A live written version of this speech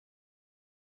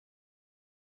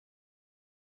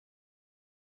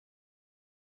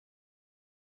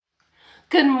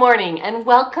Good morning and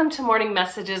welcome to Morning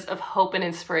Messages of Hope and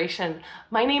Inspiration.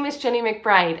 My name is Jennie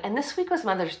McBride and this week was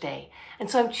Mother's Day, and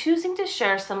so I'm choosing to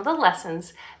share some of the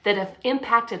lessons that have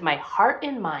impacted my heart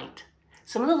and mind.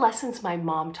 Some of the lessons my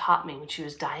mom taught me when she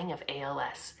was dying of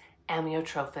ALS,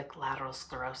 Amyotropic Lateral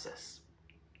Sclerosis.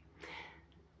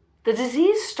 The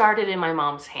disease started in my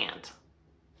mom's hand.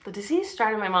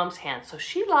 So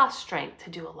she lost strength to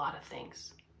do a lot of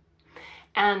things.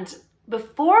 And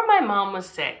before my mom was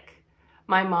sick,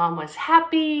 my mom was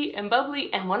happy and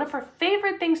bubbly, and one of her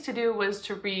favorite things to do was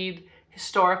to read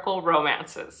historical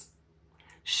romances.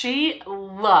 She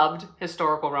loved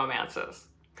historical romances.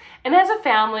 And as a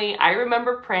family, I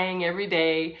remember praying every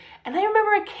day, and I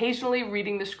remember occasionally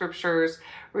reading the scriptures,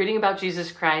 reading about Jesus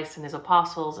Christ and his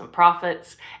apostles and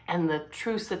prophets and the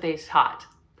truths that they taught.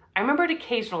 I remember it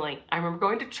occasionally. I remember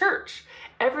going to church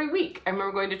every week. I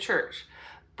remember going to church.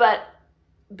 But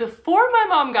before my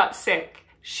mom got sick,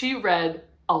 she read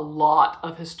a lot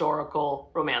of historical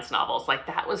romance novels. Like,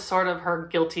 that was sort of her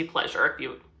guilty pleasure, if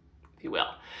you will.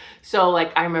 So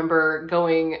like, I remember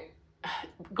going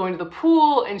to the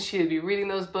pool and she would be reading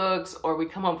those books, or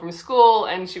we'd come home from school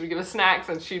and she would give us snacks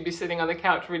and she'd be sitting on the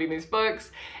couch reading these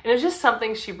books. And it was just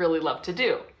something she really loved to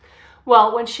do.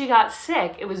 Well, when she got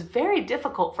sick, it was very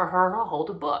difficult for her to hold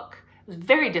a book. It was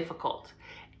very difficult.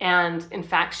 And in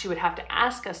fact, she would have to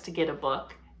ask us to get a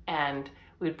book, and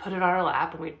we'd put it on her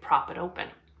lap and we'd prop it open.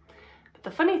 But the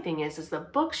funny thing is the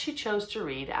book she chose to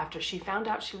read after she found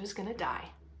out she was going to die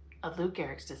of Lou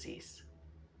Gehrigs Disease,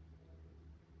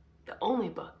 the only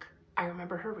book I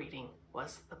remember her reading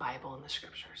was the Bible and the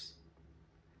scriptures.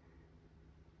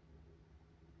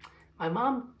 My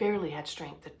mom barely had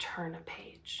strength to turn a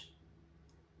page.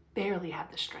 Barely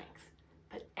had the strength.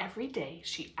 But every day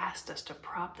she asked us to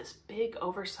prop this big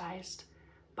oversized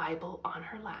Bible on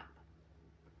her lap.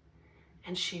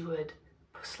 And she would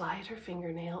slide her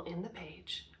fingernail in the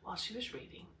page while she was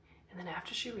reading. And then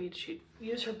after she read, she'd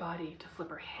use her body to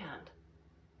flip her hand.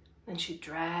 Then she'd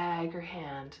drag her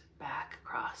hand back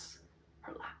across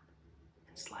her lap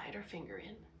and slide her finger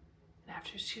in. And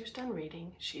after she was done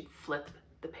reading, she'd flip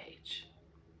the page.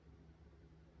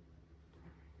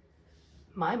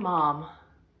 My mom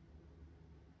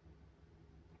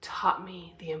taught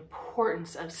me the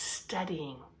importance of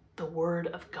studying the Word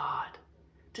of God,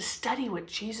 to study what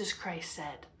Jesus Christ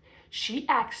said. She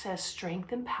accessed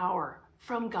strength and power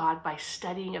from God by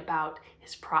studying about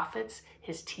his prophets,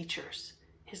 his teachers,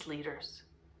 his leaders.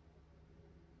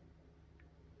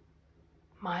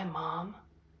 My mom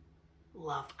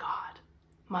loved God.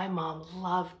 My mom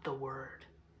loved the Word,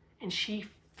 and she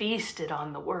feasted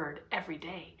on the Word every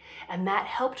day. And that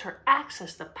helped her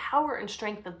access the power and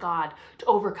strength of God to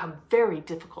overcome very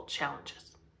difficult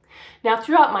challenges. Now,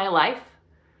 throughout my life,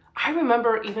 I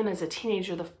remember even as a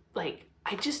teenager,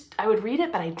 I would read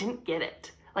it, but I didn't get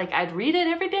it. Like, I'd read it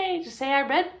every day to say, I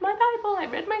read my Bible, I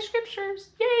read my scriptures,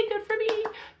 yay, good for me.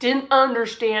 Didn't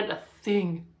understand a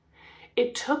thing.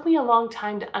 It took me a long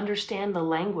time to understand the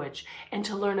language and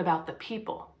to learn about the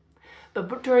people.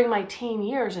 But during my teen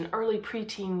years and early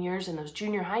preteen years and those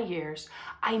junior high years,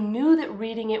 I knew that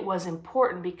reading it was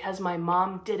important because my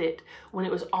mom did it when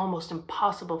it was almost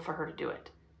impossible for her to do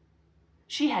it.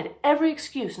 She had every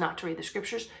excuse not to read the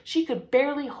scriptures. She could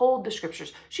barely hold the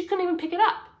scriptures. She couldn't even pick it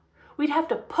up. We'd have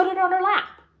to put it on her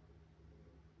lap.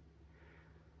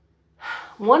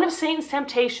 One of Satan's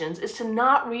temptations is to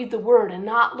not read the Word and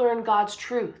not learn God's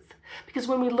truth. Because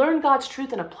when we learn God's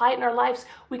truth and apply it in our lives,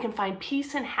 we can find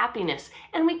peace and happiness,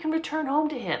 and we can return home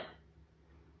to him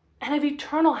and have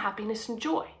eternal happiness and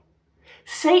joy.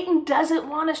 Satan doesn't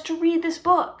want us to read this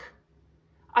book.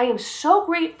 I am so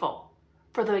grateful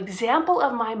for the example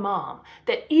of my mom,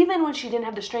 that even when she didn't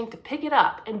have the strength to pick it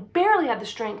up and barely had the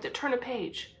strength to turn a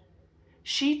page,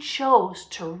 she chose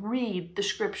to read the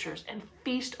scriptures and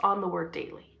feast on the Word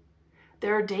daily.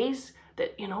 There are days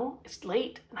that, it's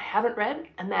late and I haven't read,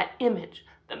 and that image,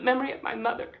 the memory of my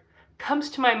mother, comes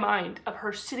to my mind of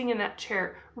her sitting in that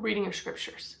chair reading her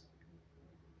scriptures.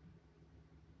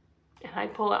 And I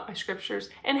pull out my scriptures,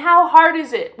 and how hard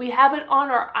is it? We have it on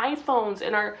our iPhones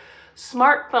and our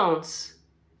smartphones.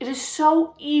 It is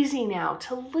so easy now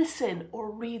to listen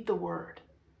or read the Word.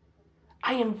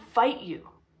 I invite you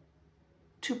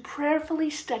to prayerfully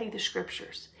study the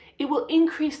scriptures. It will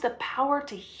increase the power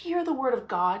to hear the Word of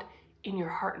God in your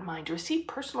heart and mind, to receive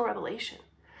personal revelation,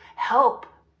 help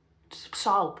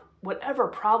solve whatever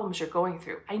problems you're going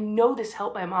through. I know this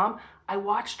helped my mom. I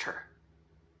watched her.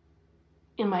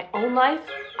 In my own life,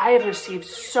 I have received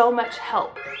so much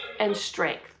help and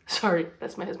strength. Sorry,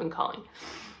 that's my husband calling.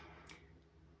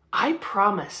 I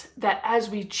promise that as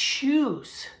we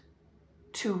choose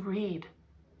to read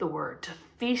the Word, to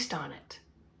feast on it,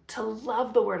 to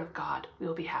love the Word of God, we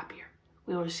will be happier.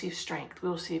 We will receive strength. We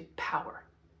will receive power.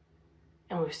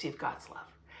 And we will receive God's love.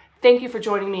 Thank you for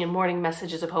joining me in Morning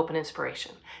Messages of Hope and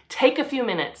Inspiration. Take a few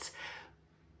minutes.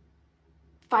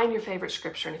 Find your favorite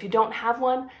scripture. And if you don't have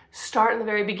one, start in the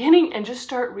very beginning and just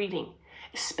start reading.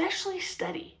 Especially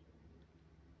study.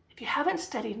 If you haven't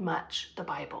studied much, the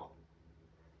Bible,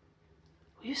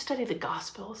 will you study the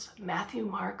Gospels, Matthew,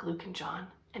 Mark, Luke, and John,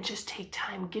 and just take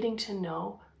time getting to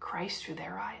know Christ through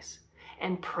their eyes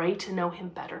and pray to know him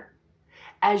better?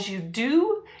 As you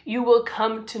do, you will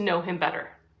come to know him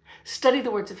better. Study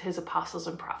the words of his apostles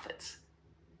and prophets,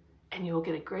 and you will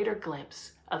get a greater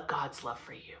glimpse of God's love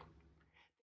for you.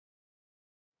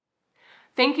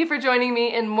 Thank you for joining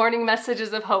me in Morning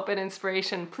Messages of Hope and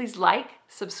Inspiration. Please like,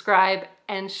 subscribe,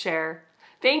 and share.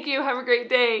 Thank you. Have a great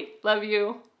day. Love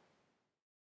you.